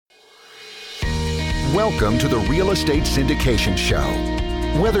Welcome to the Real Estate Syndication Show.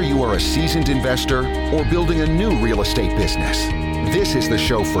 Whether you are a seasoned investor or building a new real estate business, this is the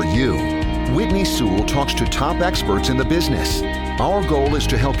show for you. Whitney Sewell talks to top experts in the business. Our goal is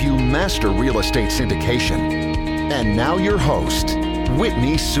to help you master real estate syndication. And now your host,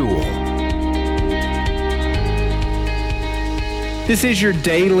 Whitney Sewell. This is your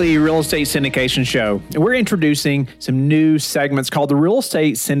daily real estate syndication show. We're introducing some new segments called the Real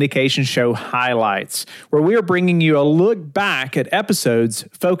Estate Syndication Show Highlights, where we are bringing you a look back at episodes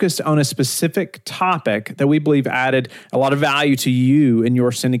focused on a specific topic that we believe added a lot of value to you in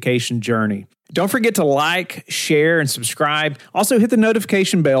your syndication journey. Don't forget to like, share, and subscribe. Also hit the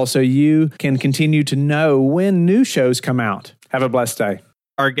notification bell so you can continue to know when new shows come out. Have a blessed day.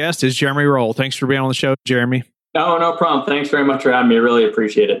 Our guest is Jeremy Roll. Thanks for being on the show, Jeremy. No problem. Thanks very much for having me. I really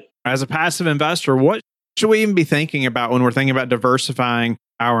appreciate it. As a passive investor, what should we even be thinking about when we're thinking about diversifying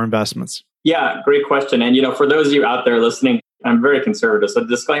our investments? Yeah, great question. And, for those of you out there listening, I'm very conservative. So the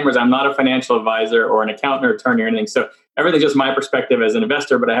disclaimer is I'm not a financial advisor or an accountant or attorney or anything. So everything's just my perspective as an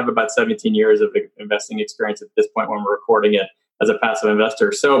investor, but I have about 17 years of investing experience at this point when we're recording it as a passive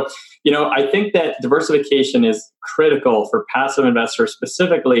investor. So, I think that diversification is critical for passive investors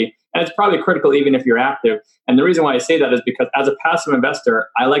specifically, and it's probably critical even if you're active. And the reason why I say that is because as a passive investor,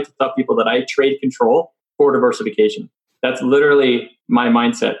 I like to tell people that I trade control for diversification. That's literally my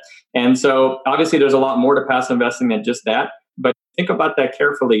mindset. And so obviously there's a lot more to passive investing than just that, but think about that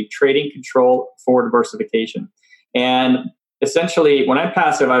carefully, trading control for diversification. And essentially, when I'm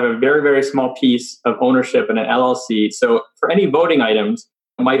passive, I have a very, very small piece of ownership in an LLC. So for any voting items,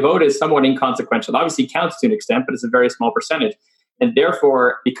 my vote is somewhat inconsequential. It obviously counts to an extent, but it's a very small percentage. And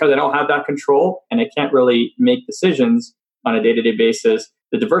therefore, because I don't have that control and I can't really make decisions on a day-to-day basis,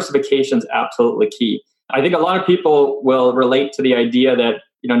 the diversification is absolutely key. I think a lot of people will relate to the idea that,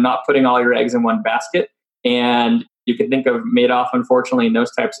 not putting all your eggs in one basket. And you can think of Madoff, unfortunately, in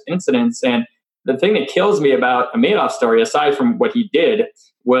those types of incidents. And the thing that kills me about a Madoff story, aside from what he did,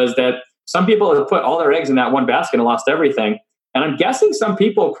 was that some people have put all their eggs in that one basket and lost everything. And I'm guessing some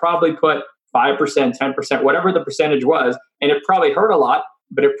people probably put 5%, 10%, whatever the percentage was, and it probably hurt a lot,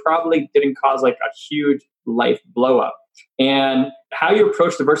 but it probably didn't cause like a huge life blow up. And how you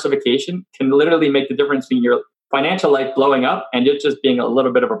approach diversification can literally make the difference between your financial life blowing up and it just being a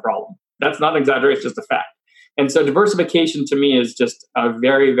little bit of a problem. That's not an exaggeration, it's just a fact. And so diversification to me is just a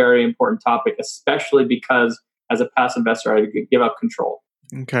very, very important topic, especially because as a passive investor, I give up control.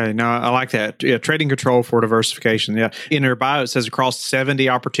 Okay. No, I like that. Yeah, trading control for diversification. Yeah. In your bio, it says across 70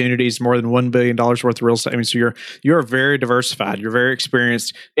 opportunities, more than $1 billion worth of real estate. I mean, so you're very diversified. You're very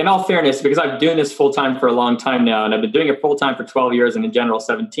experienced. In all fairness, because I've been doing this full time for a long time now, and I've been doing it full time for 12 years and in general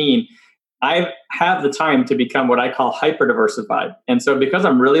 17, I have the time to become what I call hyper diversified. And so because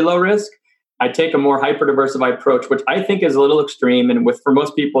I'm really low risk, I take a more hyper-diversified approach, which I think is a little extreme. And for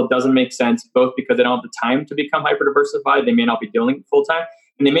most people, it doesn't make sense, both because they don't have the time to become hyper-diversified. They may not be doing it full-time.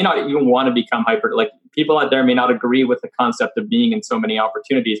 And they may not even want to become people out there may not agree with the concept of being in so many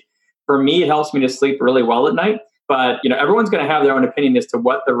opportunities. For me, it helps me to sleep really well at night. But, everyone's going to have their own opinion as to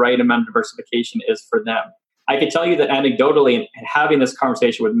what the right amount of diversification is for them. I can tell you that anecdotally, and having this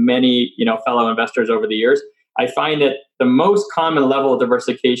conversation with many, fellow investors over the years, I find that the most common level of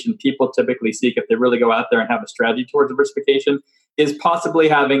diversification people typically seek if they really go out there and have a strategy towards diversification is possibly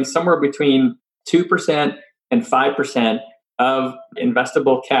having somewhere between 2% and 5% of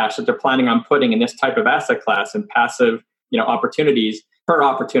investable cash that they're planning on putting in this type of asset class and passive, opportunities per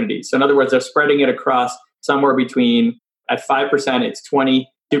opportunity. So in other words, they're spreading it across somewhere between at 5%, it's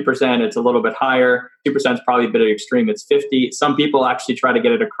 20, 2%, it's a little bit higher. 2% is probably a bit extreme. It's 50. Some people actually try to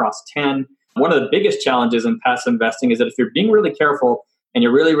get it across 10. One of the biggest challenges in passive investing is that if you're being really careful and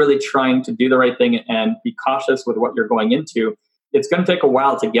you're really, really trying to do the right thing and be cautious with what you're going into, it's going to take a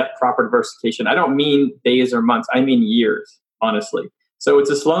while to get proper diversification. I don't mean days or months. I mean years, honestly. So it's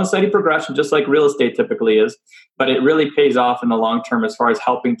a slow and steady progression, just like real estate typically is, but it really pays off in the long term as far as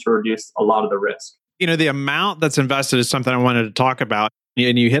helping to reduce a lot of the risk. The amount that's invested is something I wanted to talk about,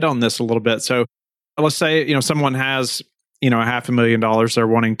 and you hit on this a little bit. So let's say, someone has $500,000 they're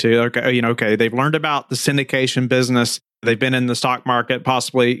wanting to, okay, they've learned about the syndication business. They've been in the stock market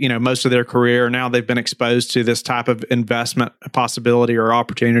possibly, most of their career. Now they've been exposed to this type of investment possibility or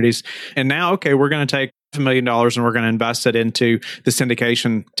opportunities. And now, okay, we're going to take $500,000 and we're going to invest it into the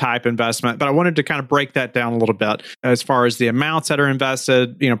syndication type investment. But I wanted to kind of break that down a little bit as far as the amounts that are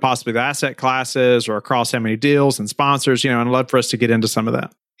invested, possibly the asset classes or across how many deals and sponsors, and I'd love for us to get into some of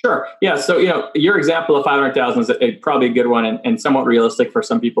that. Sure. Yeah. So, your example of 500,000 is probably a good one and somewhat realistic for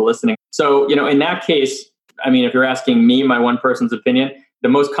some people listening. So, in that case, I mean, if you're asking me, my one person's opinion, The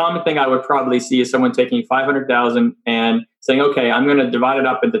most common thing I would probably see is someone taking 500,000 and saying, okay, I'm going to divide it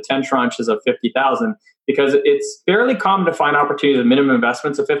up into 10 tranches of 50,000, because it's fairly common to find opportunities with minimum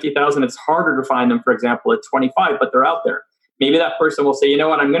investments of 50,000. It's harder to find them, for example, at 25, but they're out there. Maybe that person will say, you know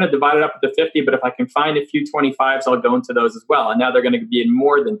what, I'm going to divide it up into 50, but if I can find a few 25s, I'll go into those as well. And now they're going to be in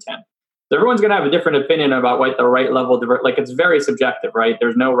more than 10. So everyone's going to have a different opinion about what the right level of like, it's very subjective, right?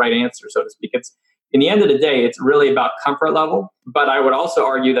 There's no right answer, so to speak. It's in the end of the day, it's really about comfort level. But I would also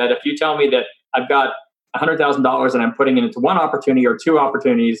argue that if you tell me that I've got $100,000 and I'm putting it into one opportunity or two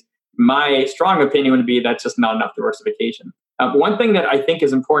opportunities, my strong opinion would be that's just not enough diversification. One thing that I think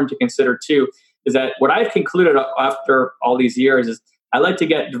is important to consider too is that what I've concluded after all these years is I like to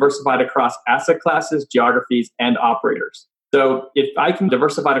get diversified across asset classes, geographies, and operators. So if I can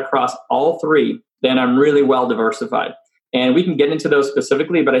diversify across all three, then I'm really well diversified. And we can get into those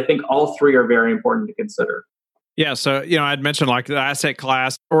specifically, but I think all three are very important to consider. Yeah. So, I'd mentioned like the asset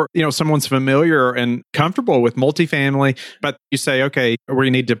class or, someone's familiar and comfortable with multifamily, but you say, okay, we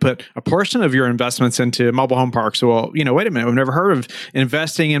need to put a portion of your investments into mobile home parks. Well, wait a minute, I've never heard of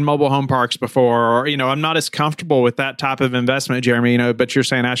investing in mobile home parks before, or, I'm not as comfortable with that type of investment, Jeremy, but you're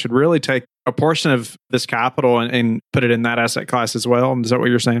saying I should really take a portion of this capital and put it in that asset class as well. Is that what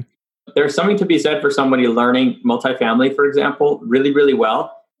you're saying? There's something to be said for somebody learning multifamily, for example, really, really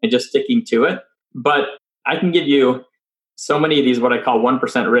well and just sticking to it. But I can give you so many of these, what I call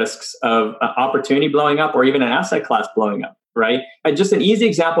 1% risks of opportunity blowing up or even an asset class blowing up, right? And just an easy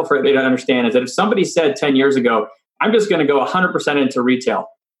example for you to understand is that if somebody said 10 years ago, I'm just going to go 100% into retail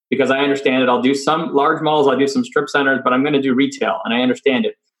because I understand it. I'll do some large malls, I'll do some strip centers, but I'm going to do retail and I understand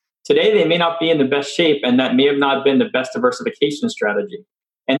it. Today, they may not be in the best shape and that may have not been the best diversification strategy.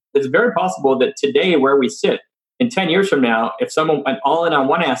 And it's very possible that today, where we sit, in 10 years from now, if someone went all in on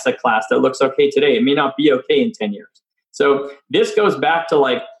one asset class that looks okay today, it may not be okay in 10 years. So this goes back to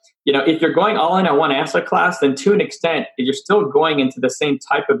like, if you're going all in on one asset class, then to an extent, you're still going into the same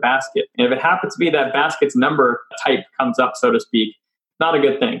type of basket. And if it happens to be that basket's number type comes up, so to speak, not a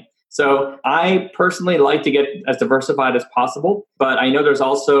good thing. So I personally like to get as diversified as possible, but I know there's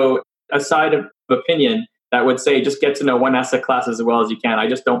also a side of opinion that would say just get to know one asset class as well as you can. I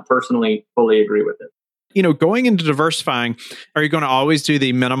just don't personally fully agree with it. Going into diversifying, are you going to always do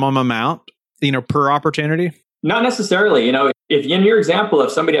the minimum amount, per opportunity? Not necessarily. If in your example,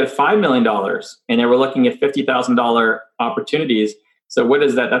 if somebody had $5 million and they were looking at $50,000 opportunities, so what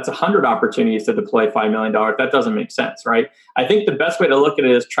is that? That's 100 opportunities to deploy $5 million. That doesn't make sense, right? I think the best way to look at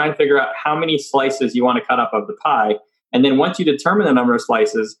it is try and figure out how many slices you want to cut up of the pie. And then once you determine the number of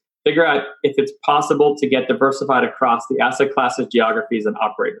slices, figure out if it's possible to get diversified across the asset classes, geographies, and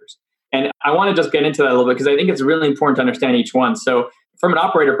operators. And I want to just get into that a little bit because I think it's really important to understand each one. So from an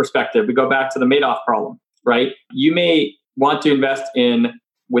operator perspective, we go back to the Madoff problem, right? You may want to invest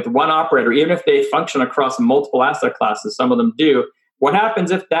with one operator, even if they function across multiple asset classes, some of them do. What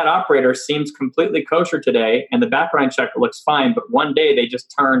happens if that operator seems completely kosher today and the background check looks fine, but one day they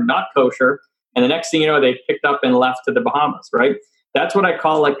just turn not kosher and the next thing you know, they picked up and left to the Bahamas, right? That's what I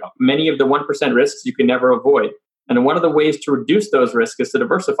call like many of the 1% risks you can never avoid. And one of the ways to reduce those risks is to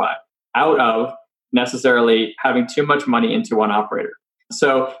diversify out of necessarily having too much money into one operator.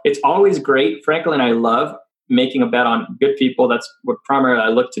 So it's always great. Frankly, and I love making a bet on good people. That's what primarily I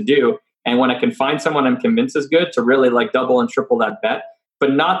look to do. And when I can find someone I'm convinced is good, to really like double and triple that bet,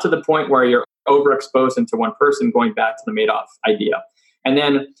 but not to the point where you're overexposed into one person, going back to the Madoff idea. And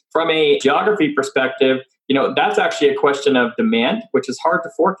then from a geography perspective, that's actually a question of demand, which is hard to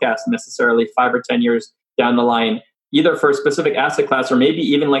forecast necessarily 5 or 10 years down the line, either for a specific asset class or maybe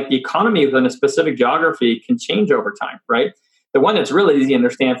even like the economy within a specific geography can change over time, right? The one that's really easy to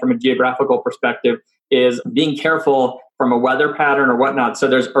understand from a geographical perspective is being careful from a weather pattern or whatnot. So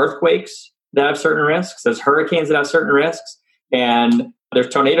there's earthquakes that have certain risks, there's hurricanes that have certain risks, and there's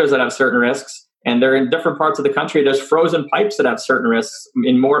tornadoes that have certain risks. And they're in different parts of the country. There's frozen pipes that have certain risks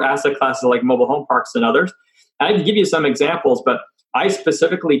in more asset classes like mobile home parks than others. And I can give you some examples, but I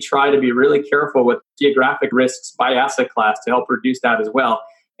specifically try to be really careful with geographic risks by asset class to help reduce that as well.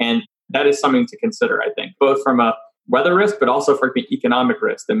 And that is something to consider, I think, both from a weather risk, but also for economic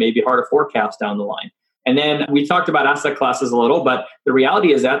risk that may be hard to forecast down the line. And then we talked about asset classes a little, but the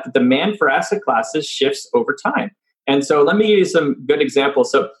reality is that the demand for asset classes shifts over time. And so let me give you some good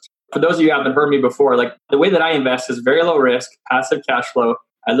examples. So for those of you who haven't heard me before, like the way that I invest is very low risk, passive cash flow.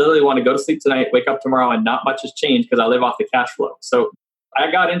 I literally want to go to sleep tonight, wake up tomorrow, and not much has changed because I live off the cash flow. So I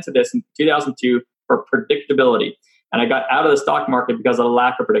got into this in 2002 for predictability. And I got out of the stock market because of the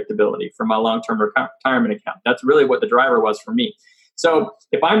lack of predictability from my long-term retirement account. That's really what the driver was for me. So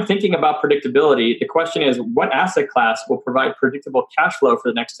if I'm thinking about predictability, the question is, what asset class will provide predictable cash flow for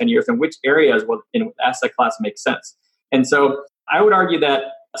the next 10 years, and which areas in the asset class make sense? And so I would argue that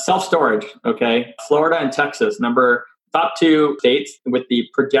self-storage, okay, Florida and Texas, top two states with the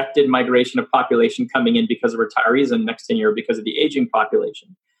projected migration of population coming in because of retirees in the next 10 years because of the aging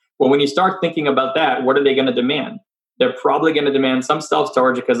population. Well, when you start thinking about that, what are they going to demand? They're probably going to demand some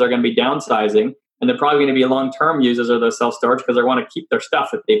self-storage because they're going to be downsizing, and they're probably going to be long-term users of those self-storage because they want to keep their stuff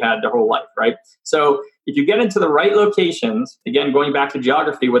that they've had their whole life, right? So if you get into the right locations, again, going back to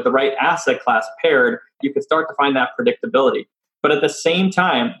geography with the right asset class paired, you can start to find that predictability. But at the same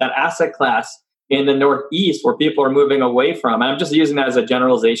time, that asset class in the Northeast where people are moving away from, and I'm just using that as a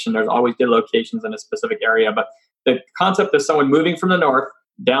generalization, there's always good locations in a specific area, but the concept of someone moving from the North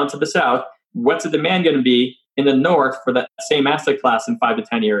down to the South, what's the demand going to be in the North for that same asset class in 5 to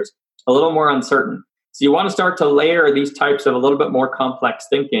 10 years? A little more uncertain. So you want to start to layer these types of a little bit more complex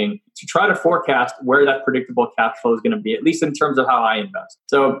thinking to try to forecast where that predictable cash flow is going to be, at least in terms of how I invest.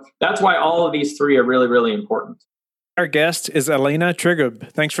 So that's why all of these three are really, really important. Our guest is Alina Trigub.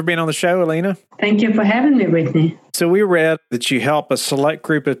 Thanks for being on the show, Alina. Thank you for having me, Whitney. So we read that you help a select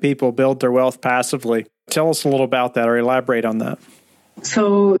group of people build their wealth passively. Tell us a little about that or elaborate on that.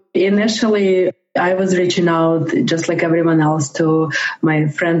 So initially, I was reaching out, just like everyone else, to my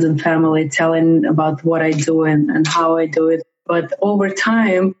friends and family, telling about what I do and how I do it. But over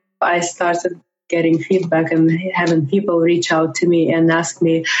time, I started getting feedback and having people reach out to me and ask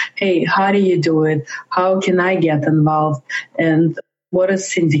me, hey, how do you do it? How can I get involved? And what is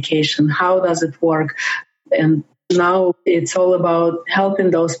syndication? How does it work? And now it's all about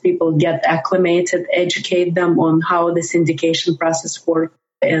helping those people get acclimated, educate them on how the syndication process works,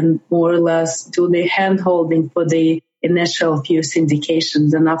 and more or less do the hand-holding for the initial few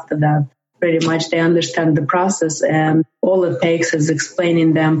syndications. And after that, pretty much they understand the process, and all it takes is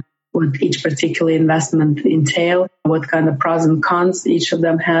explaining them what each particular investment entails, what kind of pros and cons each of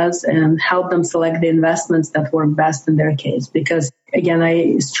them has, and help them select the investments that work best in their case. Because again,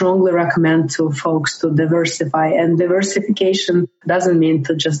 I strongly recommend to folks to diversify, and diversification doesn't mean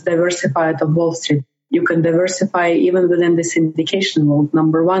to just diversify out of Wall Street. You can diversify even within the syndication world.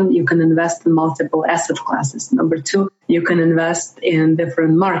 Number one, you can invest in multiple asset classes. Number two, you can invest in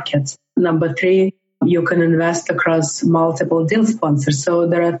different markets. Number three, you can invest across multiple deal sponsors. So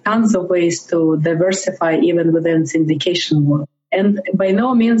there are tons of ways to diversify even within syndication world. And by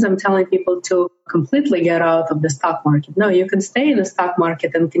no means I'm telling people to completely get out of the stock market. No, you can stay in the stock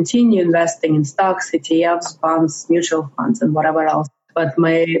market and continue investing in stocks, ETFs, bonds, mutual funds, and whatever else. But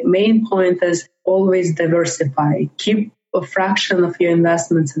my main point is always diversify. Keep a fraction of your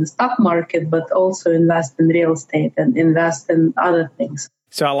investments in the stock market, but also invest in real estate and invest in other things.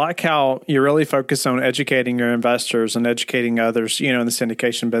 So I like how you really focus on educating your investors and educating others, in the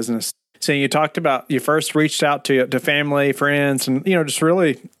syndication business. So you talked about you first reached out to family, friends, and, just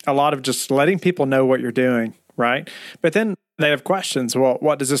really a lot of just letting people know what you're doing, right? But then they have questions. Well,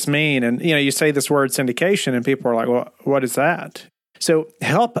 what does this mean? And, you say this word syndication and people are like, well, what is that? So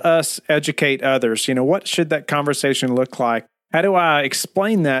help us educate others. What should that conversation look like? How do I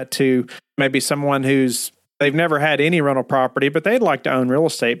explain that to maybe someone they've never had any rental property, but they'd like to own real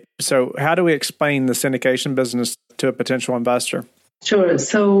estate? So how do we explain the syndication business to a potential investor? Sure.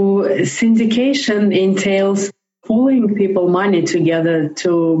 So syndication entails pooling people money together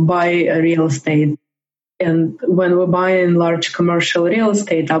to buy a real estate. And when we're buying large commercial real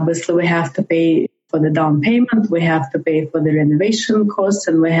estate, obviously we have to pay for the down payment, we have to pay for the renovation costs,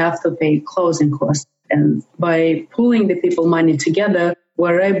 and we have to pay closing costs. And by pooling the people money together,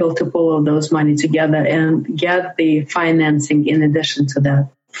 we're able to pull all those money together and get the financing in addition to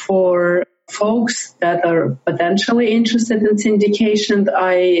that. For folks that are potentially interested in syndication,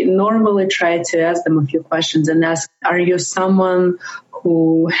 I normally try to ask them a few questions and ask, are you someone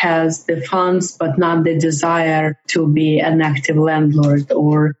who has the funds but not the desire to be an active landlord?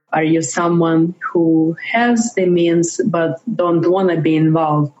 Or are you someone who has the means but don't want to be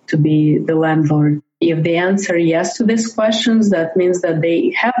involved to be the landlord? If they answer yes to these questions, that means that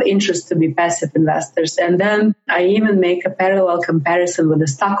they have interest to be passive investors. And then I even make a parallel comparison with the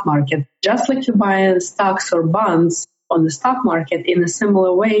stock market. Just like you buy stocks or bonds on the stock market, in a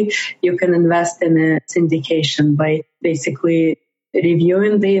similar way, you can invest in a syndication by basically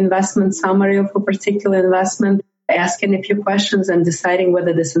reviewing the investment summary of a particular investment, asking a few questions and deciding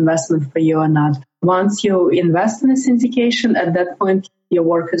whether this investment for you or not. Once you invest in a syndication, at that point, your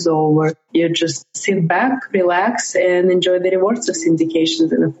work is over. You just sit back, relax, and enjoy the rewards of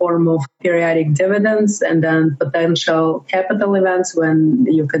syndications in the form of periodic dividends and then potential capital events when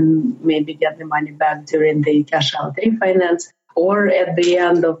you can maybe get the money back during the cash out refinance. or at the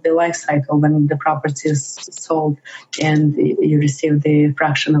end of the life cycle when the property is sold and you receive the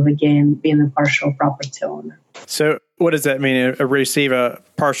fraction of the gain being a partial property owner. So what does that mean, receive a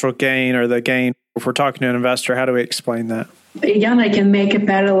partial gain or the gain? If we're talking to an investor, how do we explain that? Again, I can make a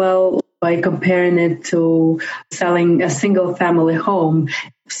parallel by comparing it to selling a single family home.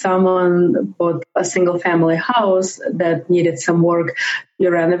 If someone bought a single family house that needed some work,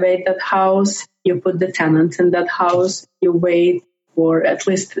 you renovate that house, you put the tenants in that house, you wait for at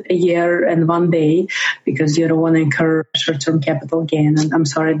least a year and 1 day because you don't want to incur short-term capital gain. And I'm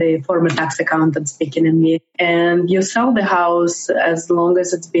sorry, the former tax accountant speaking in me. And you sell the house as long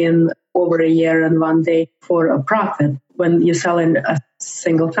as it's been over a year and 1 day for a profit. When you sell in a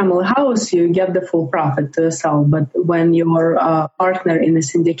single family house, you get the full profit to sell. But when you're a partner in a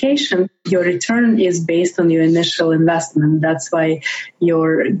syndication, your return is based on your initial investment. That's why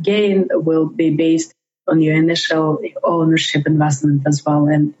your gain will be based on your initial ownership investment as well,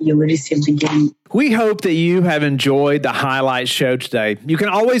 and you'll receive the gain. We hope that you have enjoyed the highlight show today. You can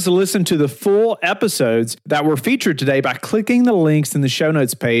always listen to the full episodes that were featured today by clicking the links in the show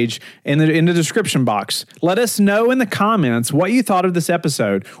notes page in the description box. Let us know in the comments what you thought of this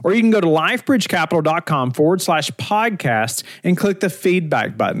episode, or you can go to lifebridgecapital.com/podcast and click the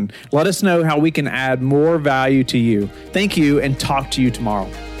feedback button. Let us know how we can add more value to you. Thank you, and talk to you tomorrow.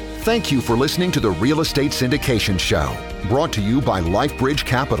 Thank you for listening to the Real Estate Syndication Show, brought to you by LifeBridge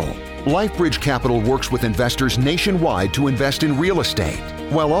Capital. LifeBridge Capital works with investors nationwide to invest in real estate,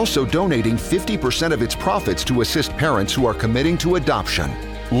 while also donating 50% of its profits to assist parents who are committing to adoption.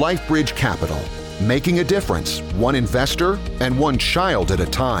 LifeBridge Capital, making a difference, one investor and one child at a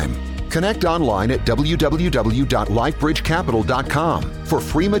time. Connect online at www.lifebridgecapital.com for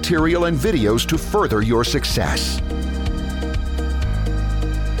free material and videos to further your success.